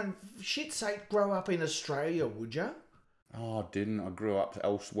time and, for shit's sake, grow up in Australia, would you? Oh, I didn't. I grew up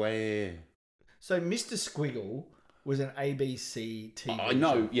elsewhere. So Mr. Squiggle was an ABC TV I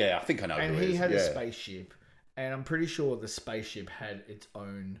know, show. Yeah, I think I know and who it is. He had a spaceship, and I'm pretty sure the spaceship had its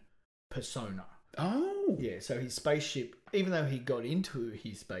own persona. Oh. Yeah, so his spaceship, even though he got into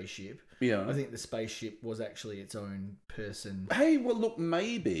his spaceship, I think the spaceship was actually its own person. Hey, well, look,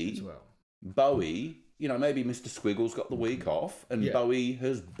 maybe as well. Bowie... maybe Mr. Squiggle's got the week off and Bowie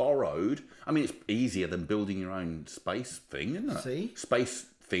has borrowed. I mean, it's easier than building your own space thing, isn't it? See? Space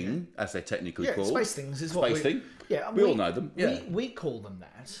thing, as they're technically called. Space things is space what thing. Yeah, we all know them. Yeah. We call them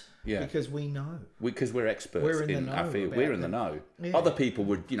that because we know. Because we're experts in our field. We're in the know. Yeah. Other people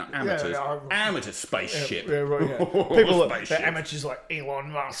would, amateurs. Amateur spaceship. Yeah, right, yeah. People, the amateurs like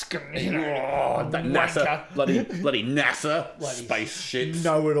Elon Musk and, that NASA, bloody NASA spaceships.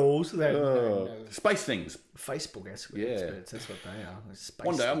 Know-it-alls. Space things. Facebook experts, that's what they are.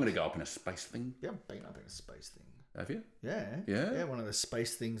 One day I'm going to go up in a space thing. Yeah, I've been up in a space thing. Have you? Yeah. Yeah? Yeah, one of the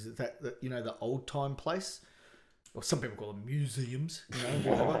space things, that the old time place. Or some people call them museums,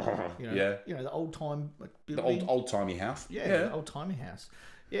 Yeah. The old time building. The old timey house. Yeah, the old timey house.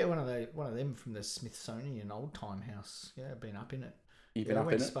 Yeah, one of them from the Smithsonian old time house. Yeah, I've been up in it. You've been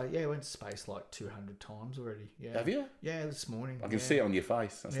up in it? I went to space like 200 times already. Yeah. Have you? Yeah, this morning. I can see it on your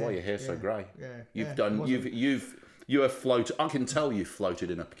face. That's why your hair's so grey. Yeah. You have floated. I can tell you've floated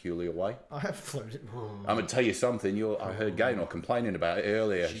in a peculiar way. I have floated. I'm going to tell you something. I heard Gaynor complaining about it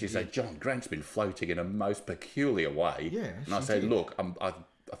earlier. She said, John, Grant's been floating in a most peculiar way. Yeah. And I said, look, I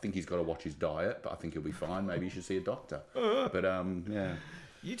think he's got to watch his diet, but I think he'll be fine. Maybe you should see a doctor. But, yeah.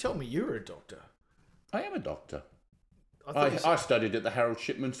 You told me you were a doctor. I am a doctor. I studied at the Harold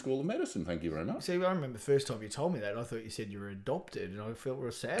Shipman School of Medicine, thank you very much. See, I remember the first time you told me that, I thought you said you were adopted, and I felt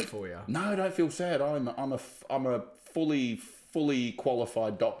real sad for you. No, I don't feel sad. I'm a fully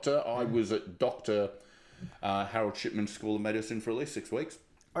qualified doctor. I was at Dr. Harold Shipman School of Medicine for at least 6 weeks.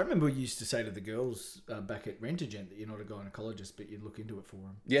 I remember you used to say to the girls back at Rentagent that you're not a gynecologist, but you'd look into it for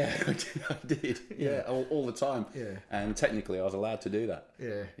them. Yeah, I did. Yeah, all the time. Yeah. And technically, I was allowed to do that.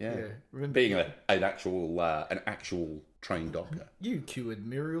 Yeah. Remember being an actual trained doctor. You cured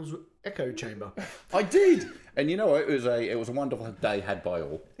Muriel's echo chamber. I did, and it was a wonderful day had by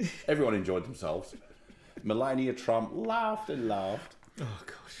all. Everyone enjoyed themselves. Melania Trump laughed and laughed. Oh,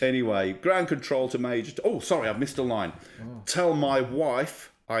 gosh. Anyway, ground control to Major... Oh, sorry, I've missed a line. Oh. Tell my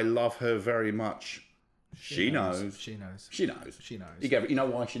wife I love her very much. She knows. She knows. She knows. She knows. You know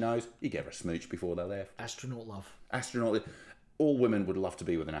why she knows? You gave her a smooch before they left. Astronaut love. Astronaut. All women would love to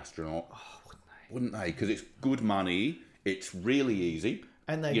be with an astronaut. Oh, wouldn't they? Because it's good money. It's really easy.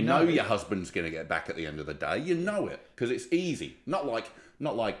 And they know your husband's going to get back at the end of the day. You know it because it's easy. Not like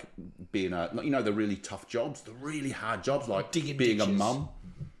being the really tough jobs, the really hard jobs like digging being ditches. a mum.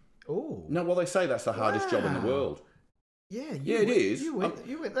 Oh. No, well, they say that's the hardest job in the world. Yeah, it is. You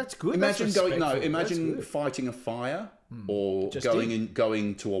went, that's good. Imagine that's imagine fighting a fire or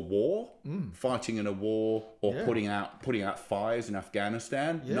going to a war, fighting in a war or putting out fires in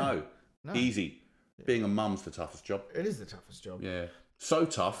Afghanistan. Yeah. No, easy. Yeah. Being a mum's the toughest job. It is the toughest job. Yeah. So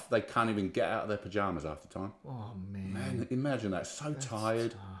tough, they can't even get out of their pajamas half the time. Oh, man. Man, imagine that. That's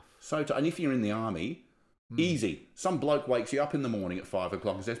tired. Tough. So tired. And if you're in the army, easy. Some bloke wakes you up in the morning at 5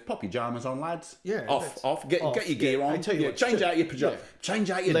 o'clock and says, "Pop your pajamas on, lads." Yeah. Off. Get your gear on. Change out your pajamas. Change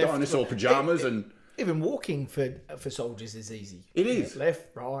out your dinosaur pajamas and... Even walking for soldiers is easy. It is.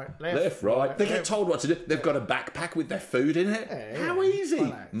 Left, right. They get told what to do. They've got a backpack with their food in it. Yeah. How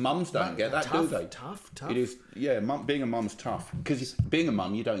easy. Mums don't get that, do they? Tough. It is. Yeah, being a mum's tough. Because being a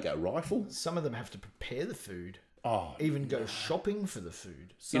mum, you don't get a rifle. Some of them have to prepare the food. Oh, even go shopping for the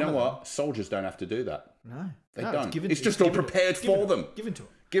food. You know what? Soldiers don't have to do that. No, they don't. It's just all prepared for them.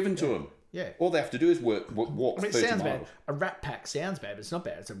 Given to them. Yeah. All they have to do is walk. It sounds bad. A rat pack sounds bad, but it's not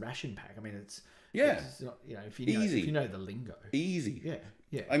bad. It's a ration pack. I mean, it's not, if you know the lingo. Easy.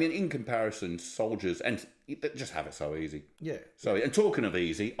 Yeah. I mean, in comparison, soldiers and just have it so easy. Yeah. So, and talking of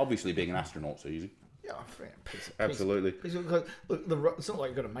easy, obviously being an astronaut's easy. Yeah, absolutely. Look, it's not like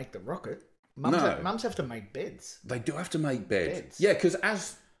you've got to make the rocket. Mums have to make beds. They do have to make beds. Yeah, because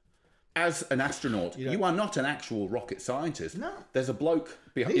as an astronaut, you are not an actual rocket scientist. No. There's a bloke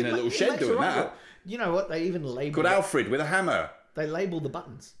in a little shed doing that. You know what? They even label... Called Alfred with a hammer. They label the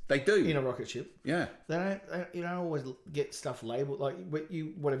buttons. They do. In a rocket ship. Yeah. You don't always get stuff labelled. Like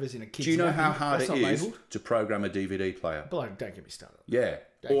whatever's in a kid's... Do you know how hard it is to program a DVD player? But don't get me started. Yeah.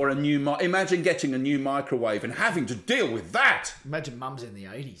 Or a new... Imagine getting a new microwave and having to deal with that. Imagine mums in the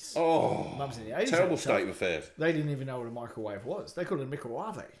 80s. Oh. Mums in the 80s. Terrible state of affairs. They didn't even know what a microwave was. They called it a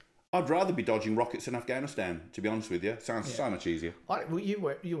microwave. I'd rather be dodging rockets in Afghanistan, to be honest with you. Sounds so much easier.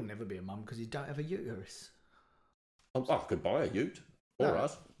 You'll never be a mum because you don't have a uterus. Oh, I could buy a ute. Or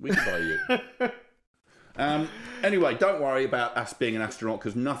us. We could buy a ute. Anyway, don't worry about us being an astronaut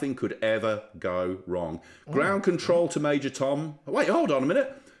because nothing could ever go wrong. Ground control to Major Tom. Wait, hold on a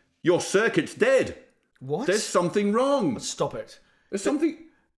minute. Your circuit's dead. What? There's something wrong. Stop it. There's something...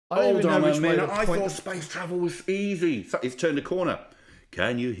 Hold on a minute. I thought space travel was easy. It's turned a corner.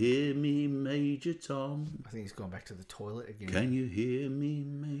 Can you hear me, Major Tom? I think he's gone back to the toilet again. Can you hear me,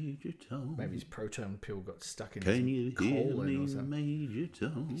 Major Tom? Maybe his proton pill got stuck in Can his you hear me, Major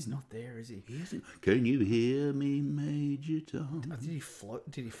Tom? He's not there, is he? He isn't. Can you hear me, Major Tom? Did he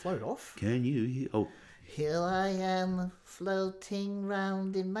float? Did he float off? Can you hear? Oh, here I am, floating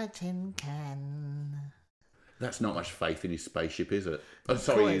round in my tin can. That's not much faith in his spaceship, is it? Oh,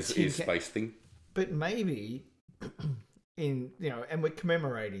 sorry, his space thing. But maybe. And we're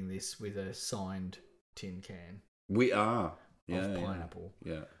commemorating this with a signed tin can. We are. Of pineapple.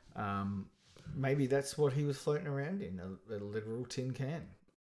 Yeah. Maybe that's what he was floating around in, a literal tin can.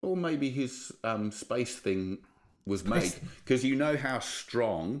 Or maybe his space thing was made. Because you know how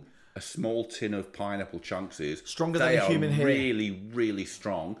strong a small tin of pineapple chunks is. Stronger than a human hair. They are really, really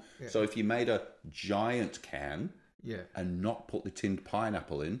strong. Yeah. So if you made a giant can... Yeah. And not put the tinned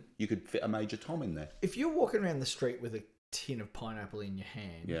pineapple in, you could fit a Major Tom in there. If you're walking around the street with a tin of pineapple in your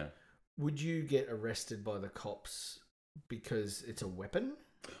hand, would you get arrested by the cops because it's a weapon?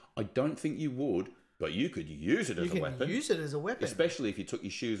 I don't think you would, but you could use it as a weapon. You can use it as a weapon. Especially if you took your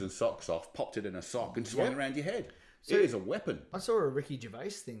shoes and socks off, popped it in a sock and swung it around your head. So it is a weapon. I saw a Ricky Gervais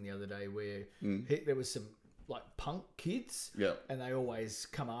thing the other day where there was some punk kids, and they always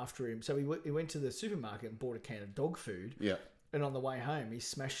come after him. So he went to the supermarket and bought a can of dog food. Yeah. And on the way home, he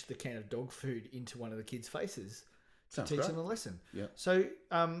smashed the can of dog food into one of the kids' faces to teach them a lesson. Yeah. So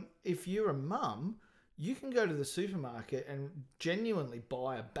if you're a mum, you can go to the supermarket and genuinely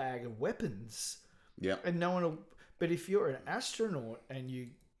buy a bag of weapons. Yeah. And no one will. But if you're an astronaut and you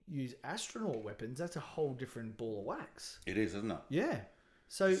use astronaut weapons, that's a whole different ball of wax. It is, isn't it? Yeah.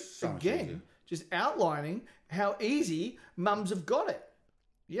 So again, just outlining how easy mums have got it.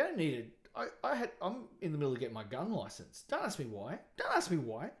 You don't need it. I'm in the middle of getting my gun license. Don't ask me why.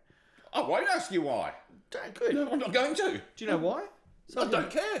 I won't ask you why. Good. No, I'm not going to. Do you know why? I don't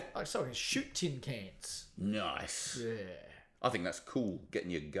care. So I can shoot tin cans. Nice. Yeah. I think that's cool,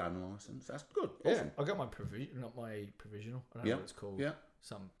 getting your gun license. That's good. Awesome. I got my provisional. I don't know what it's called. Yeah.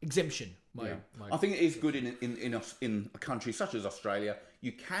 Some exemption. I think it is good in a country such as Australia.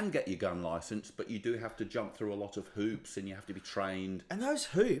 You can get your gun license, but you do have to jump through a lot of hoops, and you have to be trained. And those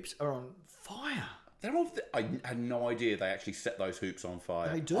hoops are on fire. I had no idea they actually set those hoops on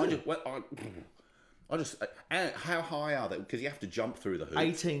fire. They do. And how high are they? Because you have to jump through the hoops.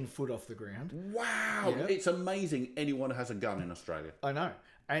 18 foot off the ground. Wow, it's amazing. Anyone has a gun in Australia. I know,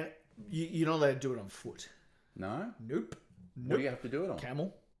 and You're not allowed to do it on foot. No? Nope. What do you have to do it on?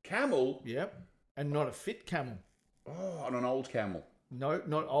 Camel. Camel? Yep. And not a fit camel. Oh, on an old camel. No,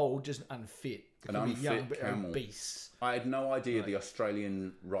 not old, just unfit. An unfit camel. Obese. I had no idea the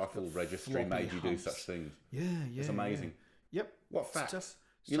Australian Rifle Registry made you do such things. Yeah. It's amazing. Yeah. Yep. What facts?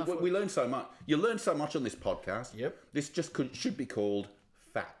 We learn so much. You learn so much on this podcast. Yep. This just should be called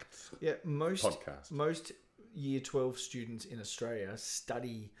Facts. Yeah, most Year 12 students in Australia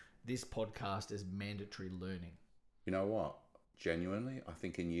study this podcast as mandatory learning. You know what? Genuinely, I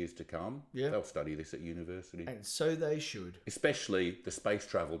think in years to come, they'll study this at university. And so they should. Especially the space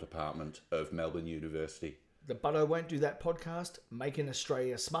travel department of Melbourne University. The But I Won't Do That podcast, Making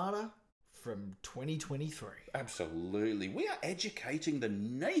Australia Smarter, from 2023. Absolutely. We are educating the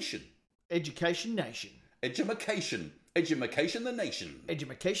nation. Education Nation. Edumacation. Edumacation the nation.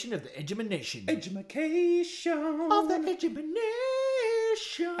 Edumacation of the Edumination. Edumacation of the Edumination.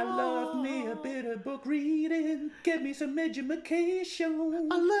 I love me a bit of book reading. Get me some edumacation.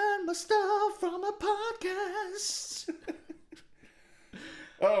 I learn my stuff from a podcast.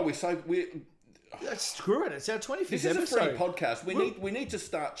 Screw it. It's our 25th episode. This is a free podcast. We need to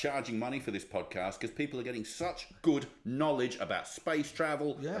start charging money for this podcast because people are getting such good knowledge about space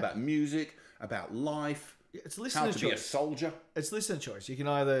travel, about music, about life. It's listener choice. How to be a soldier. It's listener choice. You can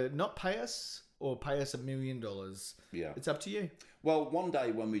either not pay us or pay us $1 million. Yeah. It's up to you. Well, one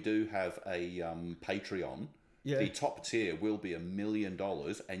day when we do have a Patreon, the top tier will be $1 million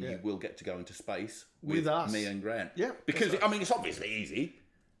and you will get to go into space with us. Me and Grant. Yeah. Because, it's obviously easy.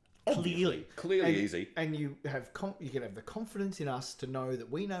 Clearly easy. And you can have the confidence in us to know that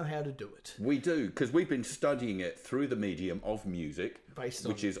we know how to do it. We do, because we've been studying it through the medium of music,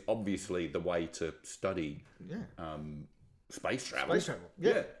 which is obviously the way to study space travel.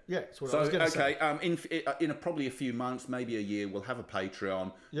 Yeah. That's what I was going to say. In probably a few months, maybe a year, we'll have a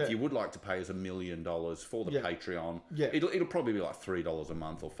Patreon. Yeah. If you would like to pay us $1 million for the Patreon, it'll probably be like $3 a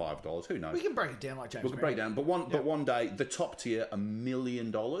month or $5. Who knows? We can break it down like James. We can break it down, but one day the top tier $1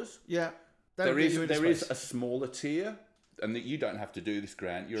 million. Yeah, there is a smaller tier. And that you don't have to do this,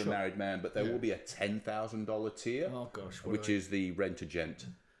 Grant. You're a married man, but there will be a $10,000 tier. Oh gosh, which is the rent-a-gent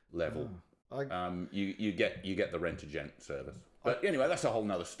level. You get the rent-a-gent service. But anyway, that's a whole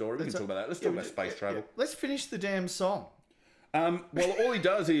nother story. We can talk about that. Let's talk about space travel. Let's finish the damn song. Well, all he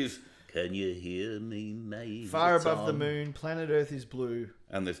does is, can you hear me, mate? Far above the moon, planet Earth is blue.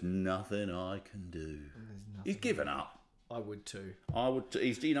 And there's nothing I can do. He's given up. I would too.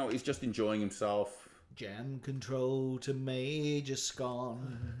 He's just enjoying himself. Jam control to Major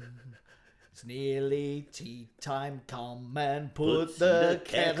Scon. It's nearly tea time. Come and put the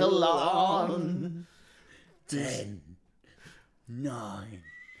kettle on. 10, 9,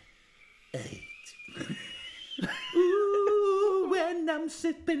 8. Ooh, when I'm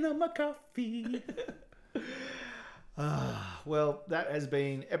sipping on my coffee. Well, that has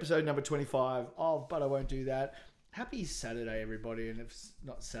been episode number 25 of But I Won't Do That. Happy Saturday, everybody. And if it's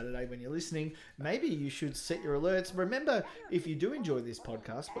not Saturday when you're listening, maybe you should set your alerts. Remember, if you do enjoy this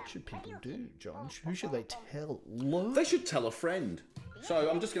podcast, what should people do, John? Who should they tell? They should tell a friend. So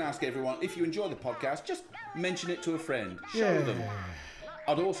I'm just going to ask everyone, if you enjoy the podcast, just mention it to a friend. Show them.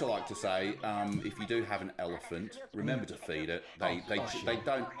 I'd also like to say, if you do have an elephant, remember to feed it. They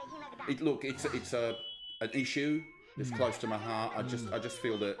don't. It's an issue that's close to my heart. I just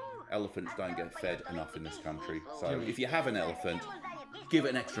feel that elephants don't get fed enough in this country. So if you have an elephant, give it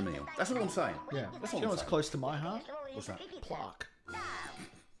an extra meal. That's all I'm saying. Yeah. That's all you know what's close to my heart? What's that? Plaque.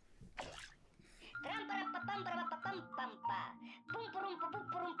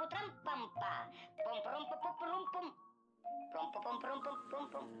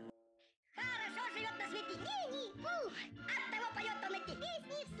 Хорошо живет на свете гений, пух. Оттого поет он эти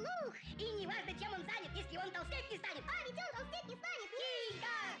песни вслух. И неважно, чем он занят, если он толстеть не станет. А ведь он толстеть не станет.